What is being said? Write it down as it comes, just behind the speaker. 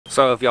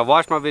So if y'all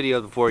watched my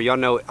videos before, y'all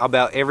know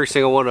about every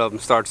single one of them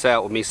starts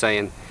out with me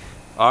saying,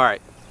 all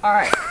right. All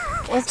right,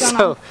 what's going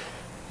on?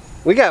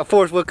 We got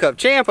Forrest Wood Cup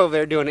champ over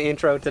there doing the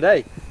intro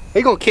today.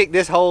 He's gonna kick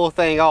this whole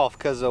thing off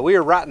because we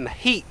are right in the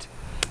heat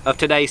of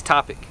today's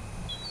topic.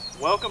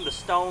 Welcome to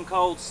Stone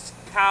Cold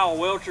Kyle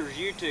Welcher's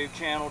YouTube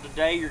channel.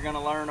 Today you're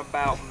gonna learn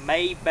about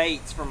May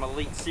baits from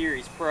Elite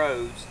Series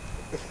pros.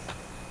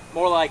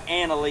 More like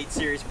an Elite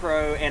Series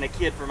pro and a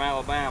kid from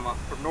Alabama,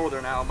 from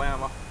Northern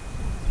Alabama.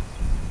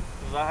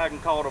 Because I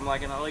hadn't called him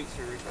like an Elite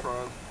Series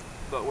pro,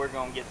 but we're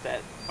gonna get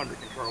that under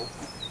control.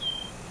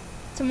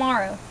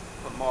 Tomorrow.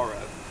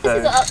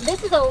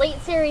 This is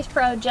Elite Series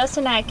Pro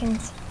Justin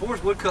Atkins.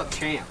 Forrest Wood Cup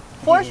champ.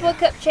 Forrest Wood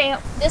Cup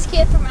champ. This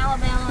kid from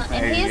Alabama,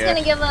 and he's going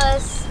to give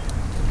us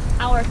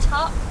our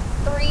top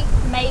 3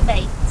 May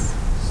baits.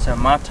 So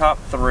my top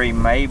 3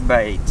 May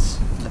baits.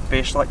 The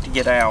fish like to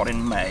get out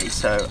in May,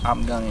 so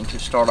I'm going to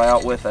start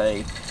out with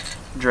a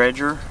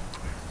dredger,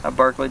 a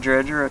Berkeley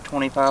dredger, a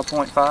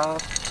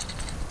 25.5.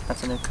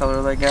 That's a new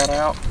color they got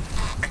out.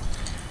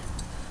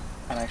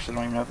 I actually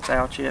don't even know if it's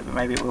out yet, but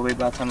maybe it will be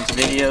by the time this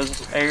video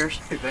airs.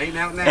 If it ain't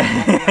out now,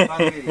 it won't be out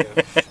by the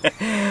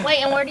video. Wait,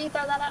 and where do you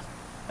throw that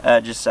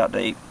out? Just out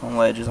deep on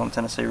ledges on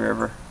Tennessee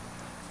River.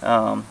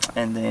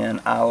 And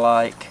then I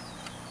like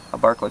a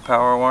Berkeley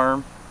Power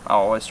Worm. I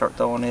always start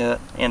throwing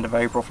it end of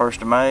April,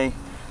 1st of May.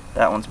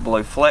 That one's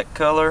blue fleck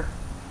color.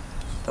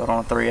 Throw it on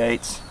a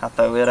 3/8. I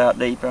throw it out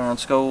deep in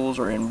schools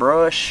or in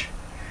brush.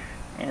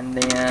 And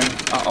then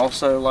I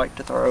also like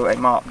to throw a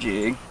mop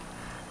jig.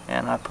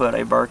 And I put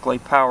a Berkeley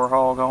Power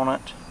Hog on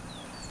it,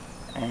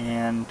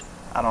 and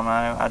I don't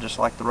know, I just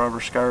like the rubber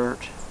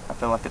skirt. I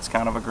feel like it's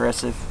kind of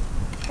aggressive,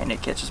 and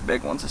it catches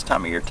big ones this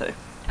time of year too.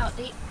 Out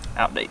deep?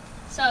 Out deep.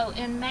 So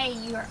in May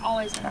you are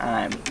always going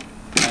to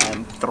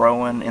I'm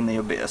throwing in the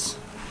abyss.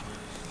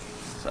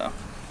 So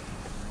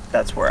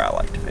that's where I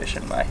like to fish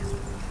in May.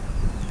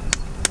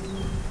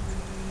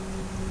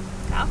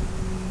 Kyle,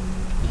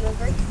 you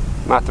agree?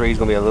 My 3 is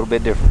going to be a little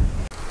bit different.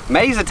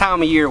 May's a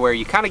time of year where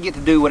you kind of get to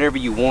do whatever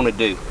you want to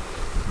do.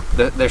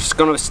 There's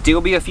going to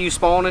still be a few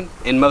spawning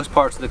in most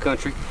parts of the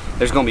country.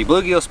 There's going to be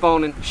bluegill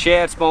spawning,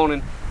 shad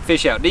spawning,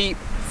 fish out deep,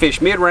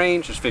 fish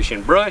mid-range, there's fish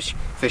in brush,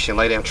 fish in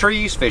lay down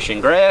trees, fish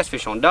in grass,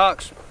 fish on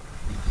docks.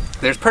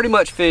 There's pretty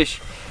much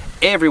fish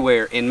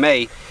everywhere in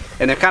May,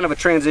 and they're kind of a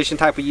transition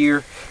type of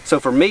year. So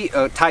for me,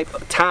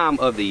 time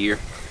of the year,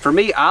 for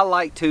me, I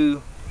like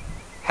to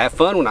have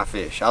fun when I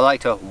fish. I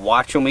like to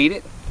watch them eat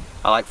it.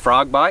 I like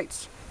frog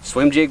bites,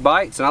 swim jig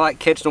bites, and I like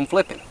catching them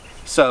flipping.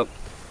 So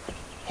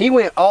he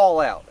went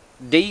all out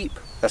deep.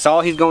 That's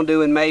all he's gonna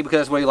do in May because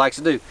that's what he likes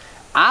to do.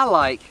 I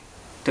like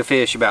to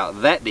fish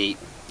about that deep,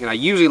 and I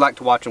usually like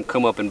to watch them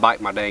come up and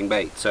bite my dang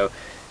bait. So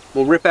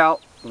we'll whip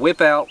out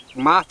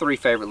my 3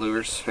 favorite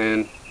lures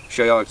and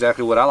show y'all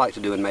exactly what I like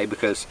to do in May,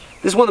 because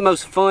this is one of the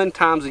most fun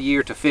times of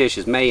year to fish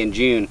is May and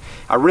June.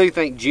 I really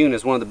think June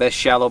is one of the best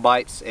shallow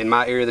bites in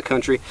my area of the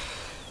country.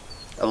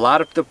 A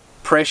lot of the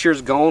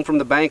pressure's gone from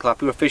the bank, a lot of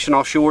people are fishing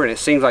offshore, and it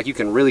seems like you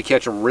can really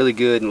catch them really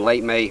good in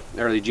late May,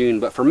 early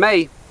June. But for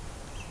May,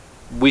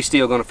 we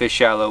still gonna fish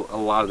shallow a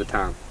lot of the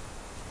time.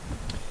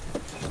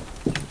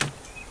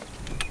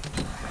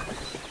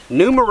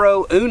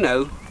 Numero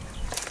uno,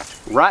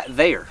 right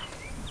there.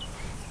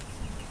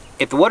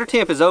 If the water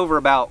temp is over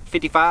about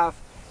 55,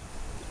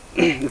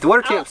 if the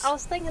water temp's... I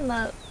was thinking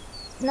that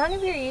none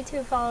of your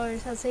YouTube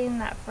followers have seen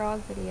that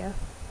frog video.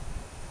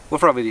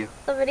 What frog video?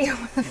 The video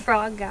where the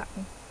frog got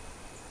me.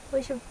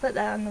 We should put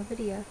that on the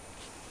video.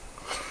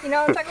 You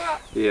know what I'm talking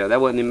about? Yeah,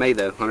 that wasn't in May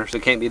though, Hunter, so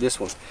it can't be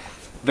this one.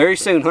 Very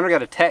soon, Hunter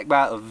got attacked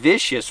by a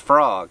vicious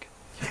frog.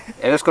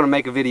 And that's going to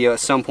make a video at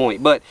some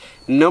point. But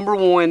number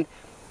 1,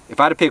 if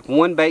I had to pick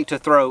one bait to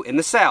throw in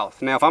the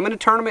south. Now, if I'm in a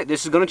tournament,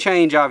 this is going to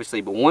change,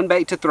 obviously. But one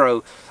bait to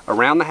throw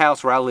around the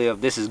house where I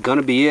live, this is going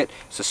to be it.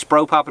 It's a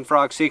Spro Popping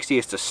Frog 60.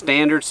 It's the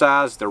standard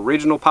size, the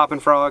original Popping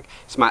Frog.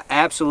 It's my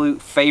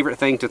absolute favorite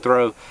thing to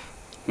throw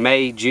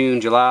May,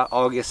 June, July,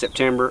 August,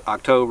 September,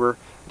 October,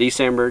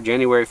 December,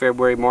 January,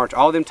 February, March,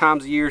 all them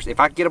times of years.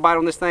 If I get a bite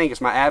on this thing, it's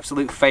my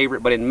absolute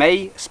favorite. But in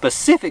May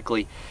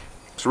specifically,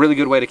 it's a really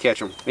good way to catch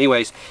them.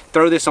 Anyways,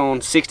 throw this on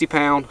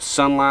 60-pound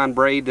Sunline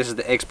braid. This is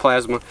the X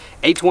Plasma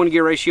 8-to-1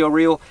 gear ratio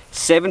reel,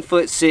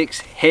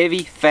 7'6",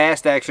 heavy,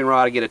 fast action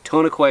rod. I get a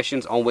ton of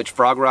questions on which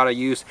frog rod I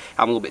use.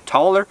 I'm a little bit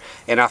taller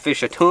and I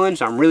fish a ton,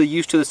 so I'm really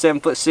used to the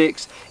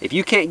 7'6". If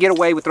you can't get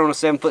away with throwing a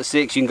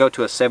 7'6", you can go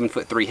to a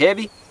 7'3"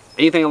 heavy.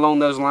 Anything along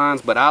those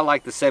lines, but I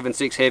like the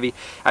 7'6" heavy.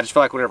 I just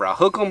feel like whenever I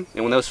hook them,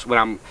 and when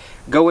I'm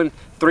going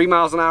 3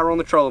 miles an hour on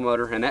the trolling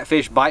motor and that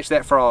fish bites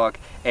that frog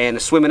and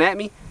is swimming at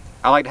me,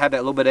 I like to have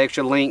that little bit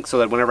extra length so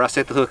that whenever I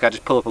set the hook, I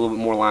just pull up a little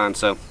bit more line.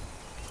 So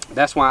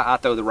that's why I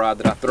throw the rod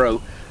that I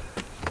throw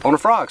on a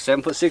frog,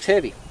 7'6"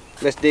 heavy.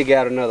 Let's dig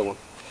out another one.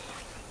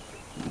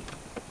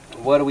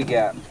 What do we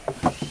got?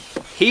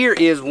 Here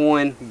is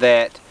one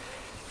that,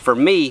 for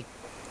me,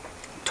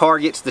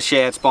 targets the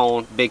shad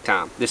spawn big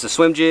time. This is a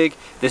swim jig.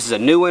 This is a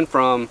new one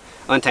from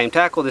Untamed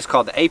Tackle. This is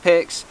called the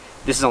Apex.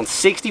 This is on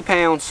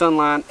 60-pound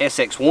Sunline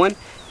SX1.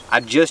 I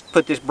just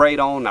put this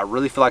braid on, and I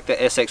really feel like the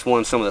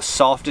SX1 is some of the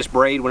softest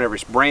braid. Whenever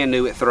it's brand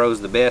new, it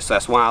throws the best.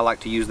 That's why I like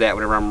to use that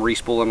whenever I'm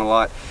respooling a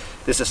lot.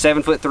 This is a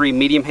 7'3"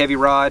 medium heavy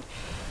rod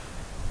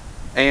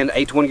and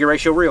 8-to-1 gear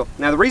ratio reel.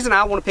 Now the reason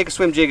I want to pick a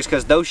swim jig is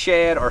because those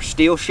shad are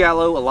still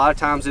shallow a lot of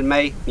times in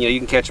May. You know, you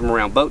can catch them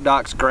around boat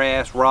docks,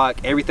 grass, rock,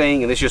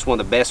 everything, and this is just one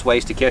of the best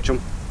ways to catch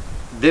them.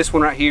 This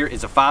one right here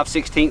is a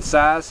 5/16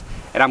 size,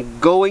 and I'm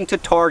going to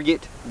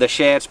target the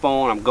shad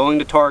spawn. I'm going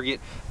to target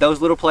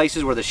those little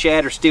places where the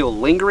shad are still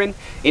lingering.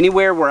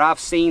 Anywhere where I've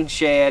seen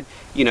shad,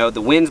 you know,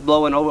 the wind's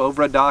blowing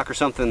over a dock or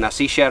something and I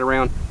see shad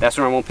around, that's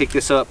where I'm gonna pick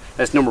this up.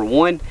 That's number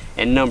 1.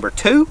 And number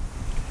 2,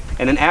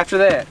 and then after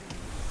that,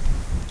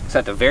 it's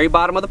at the very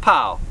bottom of the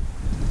pile.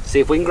 See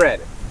if we can grab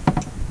it.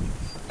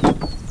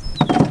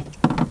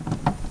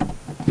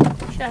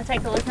 Should I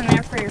take a look in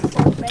there for your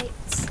float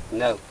baits?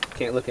 No,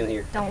 can't look in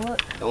here. Don't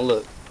look. Don't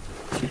look.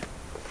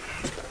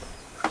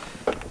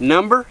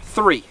 Number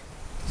 3.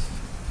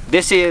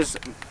 This is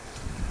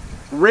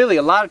really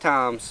a lot of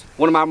times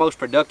one of my most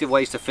productive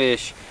ways to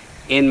fish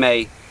in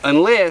May,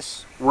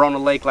 unless we're on a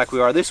lake like we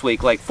are this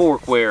week, Lake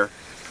Fork, where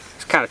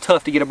it's kind of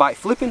tough to get a bite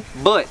flipping.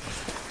 But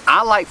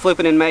I like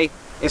flipping in May.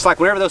 It's like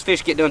whenever those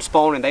fish get done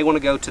spawning, they want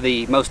to go to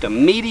the most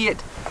immediate,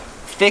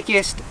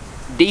 thickest,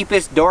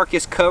 deepest,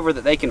 darkest cover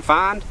that they can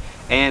find.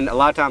 And a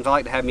lot of times I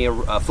like to have me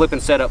a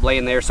flipping setup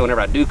laying there, so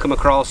whenever I do come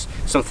across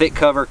some thick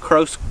cover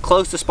close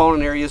to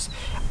spawning areas,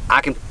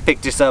 I can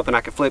pick this up and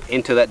I can flip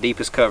into that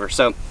deepest cover.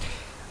 So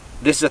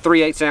this is a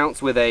 3/8 ounce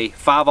with a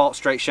 5/0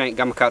 straight shank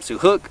Gamakatsu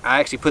hook.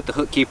 I actually put the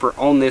hook keeper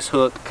on this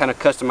hook, kind of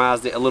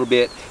customized it a little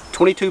bit.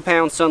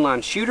 22-pound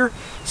Sunline shooter,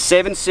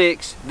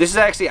 7/6. This is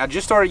actually, I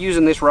just started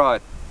using this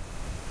rod.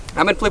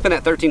 I've been flipping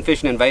that 13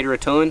 Fishing Invader a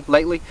ton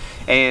lately,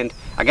 and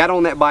I got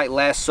on that bite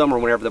last summer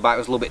whenever the bite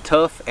was a little bit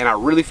tough, and I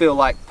really feel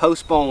like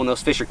post-spawn, when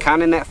those fish are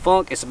kind of in that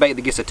funk, it's a bait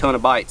that gets a ton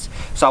of bites.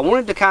 So I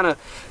wanted to kind of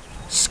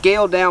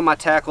scale down my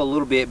tackle a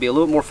little bit, be a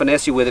little more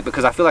finessey with it,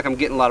 because I feel like I'm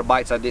getting a lot of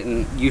bites I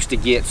didn't used to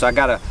get. So I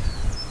got a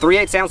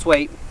 3/8 ounce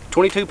weight,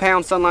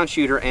 22-pound Sunline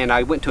shooter, and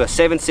I went to a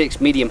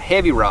 7/6 medium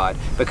heavy rod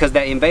because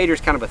that Invader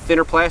is kind of a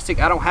thinner plastic.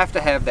 I don't have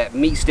to have that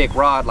meat stick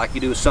rod like you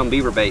do with some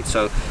beaver baits.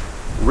 So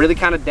really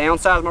kind of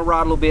downsized my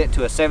rod a little bit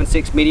to a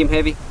 7/6 medium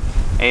heavy,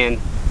 and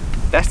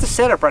that's the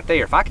setup right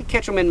there. If I could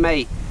catch them in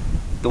May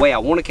the way I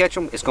want to catch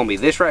them, it's going to be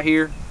this right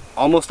here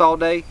almost all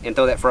day, and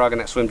throw that frog in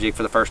that swim jig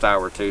for the first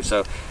hour or two.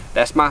 So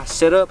that's my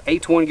setup.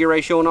 8-to-1 gear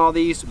ratio on all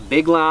these,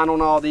 big line on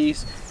all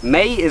these.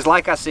 May is,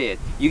 like I said,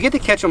 you get to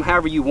catch them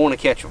however you want to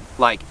catch them.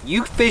 Like,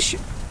 you fish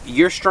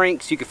your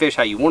strengths, you can fish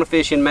how you want to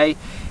fish in May,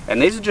 and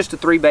these are just the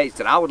 3 baits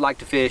that I would like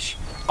to fish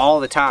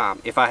all the time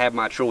if I have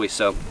my choice.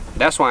 So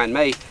that's why in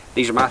May,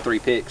 these are my 3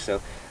 picks.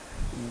 So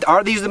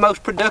are these the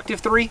most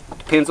productive 3?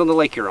 Depends on the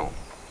lake you're on.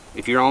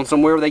 If you're on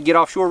somewhere where they get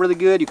offshore really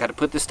good, you got to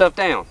put this stuff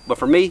down. But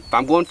for me, if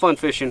I'm going fun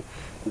fishing,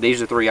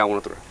 these are the 3 I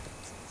want to throw.